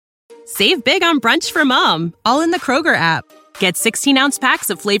Save big on brunch for mom, all in the Kroger app. Get 16-ounce packs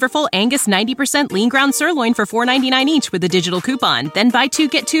of flavorful Angus 90% lean ground sirloin for $4.99 each with a digital coupon. Then buy 2,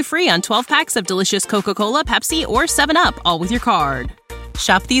 get 2 free on 12 packs of delicious Coca-Cola, Pepsi, or 7-Up, all with your card.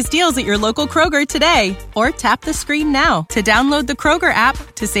 Shop these deals at your local Kroger today, or tap the screen now to download the Kroger app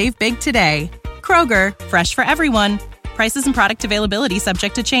to save big today. Kroger, fresh for everyone. Prices and product availability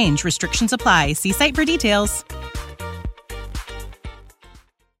subject to change. Restrictions apply. See site for details.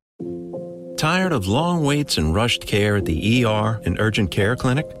 Tired of long waits and rushed care at the ER and urgent care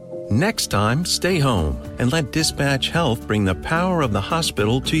clinic? Next time, stay home and let Dispatch Health bring the power of the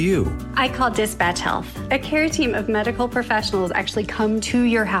hospital to you. I call Dispatch Health. A care team of medical professionals actually come to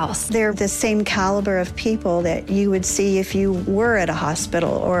your house. They're the same caliber of people that you would see if you were at a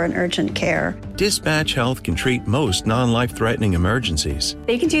hospital or an urgent care. Dispatch Health can treat most non-life-threatening emergencies.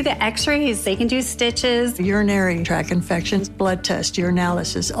 They can do the x-rays, they can do stitches, urinary tract infections, blood test,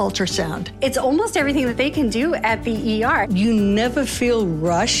 urinalysis, ultrasound. It's almost everything that they can do at the ER. You never feel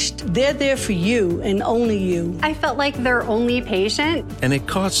rushed. They're there for you and only you. I felt like their only patient. And it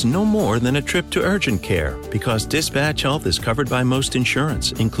costs no more than a trip to urgent care because Dispatch Health is covered by most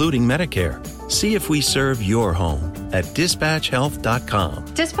insurance, including Medicare. See if we serve your home at dispatchhealth.com.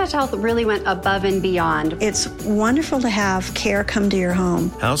 Dispatch Health really went above and beyond. It's wonderful to have care come to your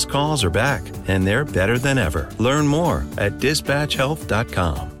home. House calls are back, and they're better than ever. Learn more at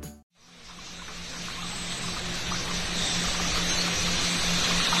dispatchhealth.com.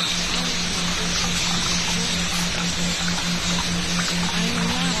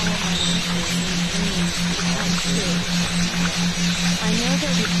 I know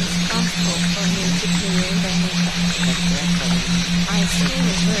that it is possible for me to create a I see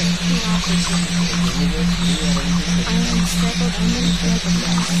the birth the opportunity. I am settled underfoot of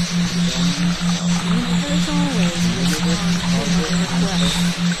that. Universe always responds to my request.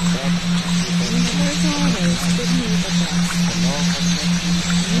 Universe always gives me the best.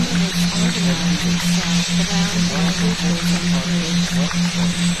 Universe organizes itself around my wishes and dreams.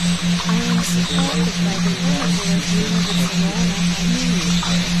 I am supported by the universe universe.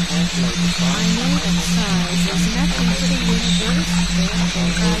 I know that size is nothing to the universe,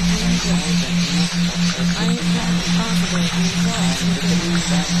 therefore I enjoy them. I attract positive results within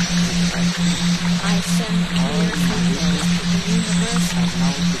myself. I send clear signals to the universe.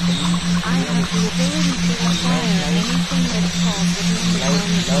 I have the ability to acquire anything that falls within the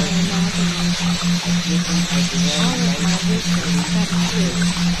realm of my imagination. All of my wishes come true.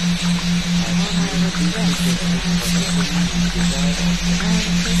 All my regrets I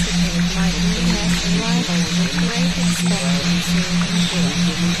anticipate my next arrival with great expectancy and joy.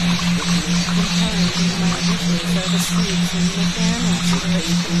 Inherent in my wishes are the seeds in the damage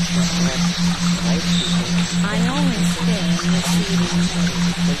creation process. I always stay in the seeding mode.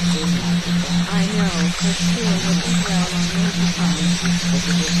 I know for sure what is well on your behalf.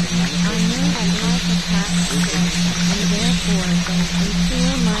 I know I like a past stress, and therefore don't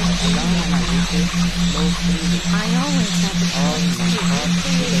conceal my opinion. I always have the choice to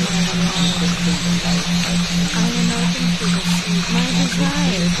create my reality. I am open to receive my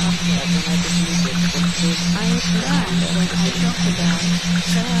desires. I attract what I talk about,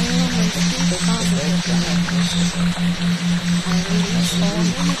 so I always think positively. I release all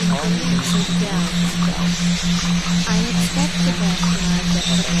feelings of doubt. I expect the best and I get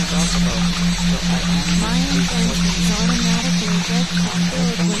the best. My intentions automatically get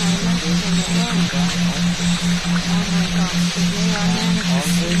fulfilled when I let them alone. Oh my gosh, today I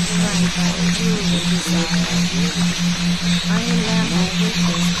manifested right I truly desire. I allow my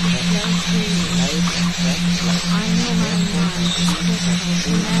wishes to flow freely. I know my mind is capable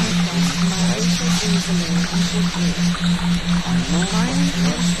to manifest my wishes easily and quickly. My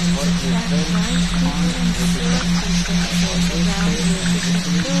intentions attract right people and circumstances around me to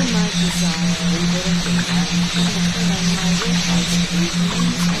fulfill my desire. Fulfill my wishes,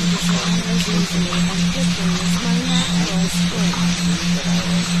 dreams, and desires easily and quickly is my natural strength.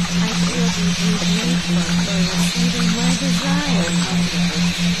 I feel deeply grateful for receiving my desire.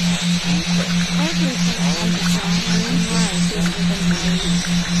 Everything I desire in life is within my reach.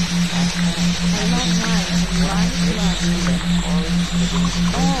 I love life and life loves me.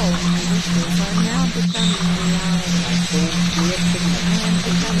 All my wishes are now becoming reality. I am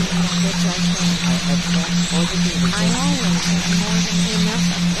becoming that which I think. I always have more than enough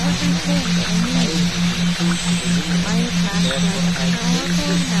of everything I need. I attract like a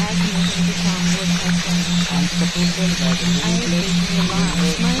powerful magnet to become what I think. I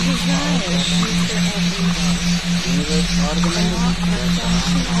visualize my desires into every day. The law of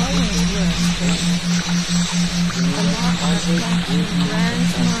attraction always works for me. The law of attraction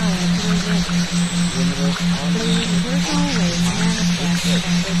grants my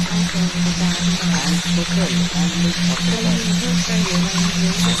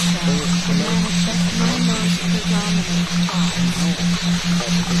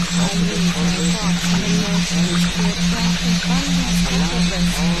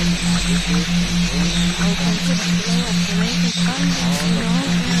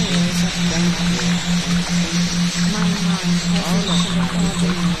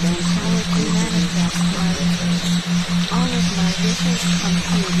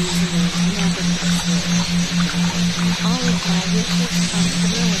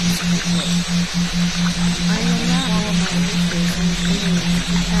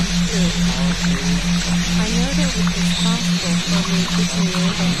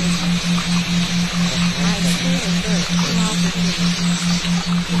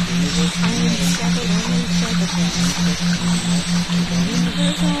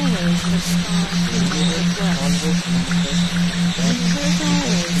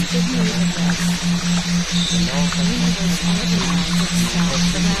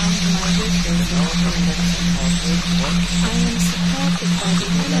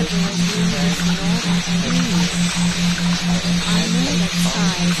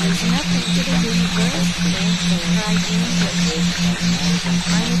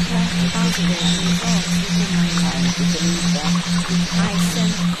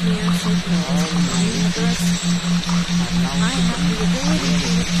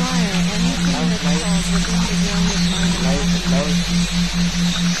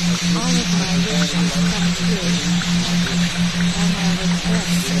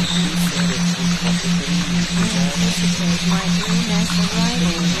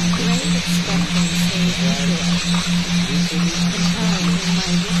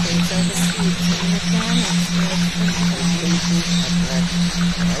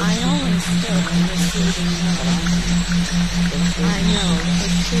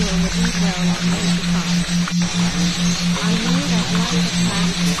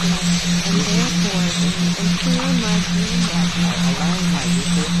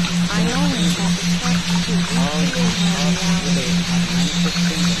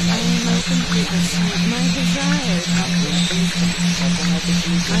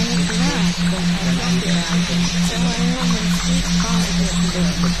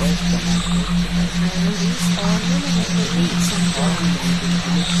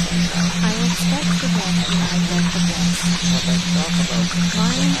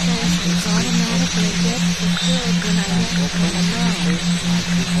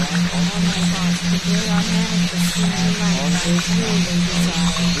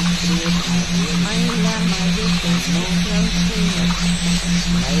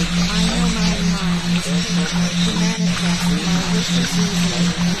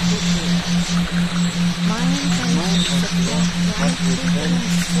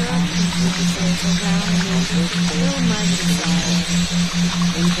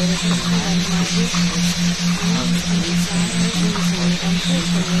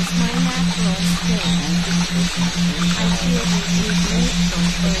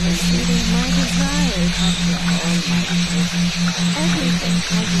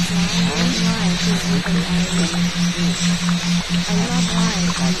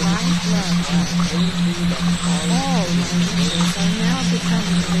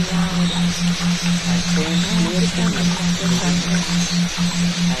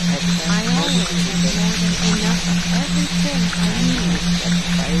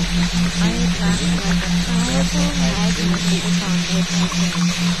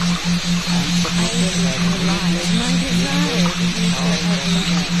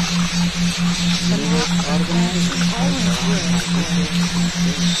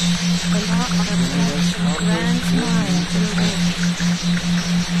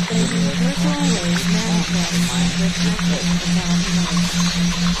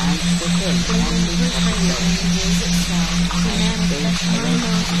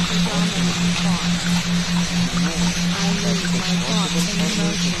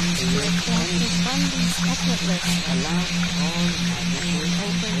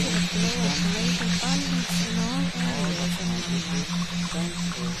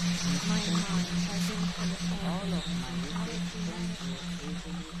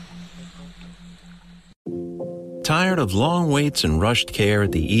Tired of long waits and rushed care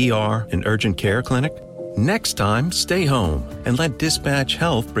at the ER and urgent care clinic? Next time, stay home and let Dispatch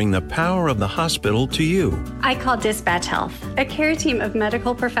Health bring the power of the hospital to you. I call Dispatch Health. A care team of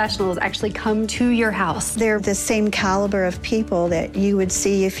medical professionals actually come to your house. They're the same caliber of people that you would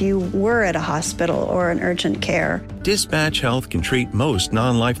see if you were at a hospital or an urgent care. Dispatch Health can treat most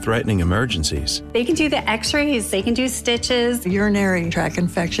non-life-threatening emergencies. They can do the x-rays, they can do stitches. Urinary tract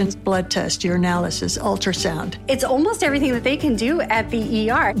infections, blood test, urinalysis, ultrasound. It's almost everything that they can do at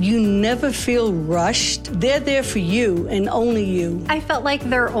the ER. You never feel rushed. They're there for you and only you. I felt like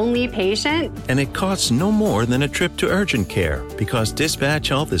their only patient. And it costs no more than a trip to urgent care because Dispatch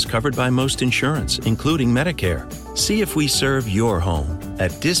Health is covered by most insurance, including Medicare. See if we serve your home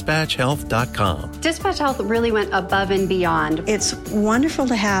at dispatchhealth.com. Dispatch Health really went above and beyond. It's wonderful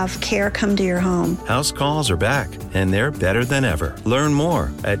to have care come to your home. House calls are back, and they're better than ever. Learn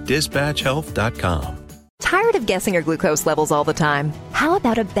more at dispatchhealth.com. Tired of guessing your glucose levels all the time? How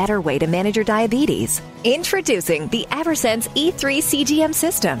about a better way to manage your diabetes? Introducing the Eversense E3 CGM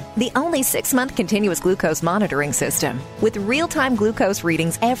system, the only 6-month continuous glucose monitoring system. With real-time glucose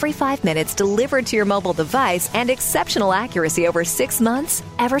readings every 5 minutes delivered to your mobile device and exceptional accuracy over 6 months,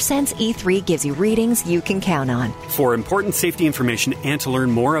 Eversense E3 gives you readings you can count on. For important safety information and to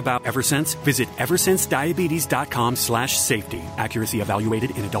learn more about Eversense, visit eversensediabetes.com/safety. Accuracy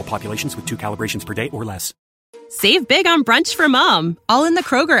evaluated in adult populations with 2 calibrations per day or less. Save big on brunch for mom, all in the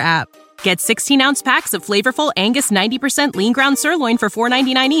Kroger app. Get 16-ounce packs of flavorful Angus 90% lean ground sirloin for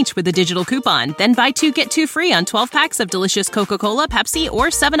 $4.99 each with a digital coupon. Then buy 2, get 2 free on 12 packs of delicious Coca-Cola, Pepsi, or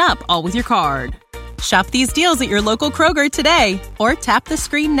 7-Up, all with your card. Shop these deals at your local Kroger today, or tap the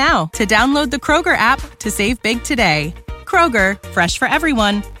screen now to download the Kroger app to save big today. Kroger, fresh for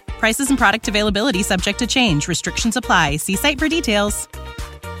everyone. Prices and product availability subject to change. Restrictions apply. See site for details.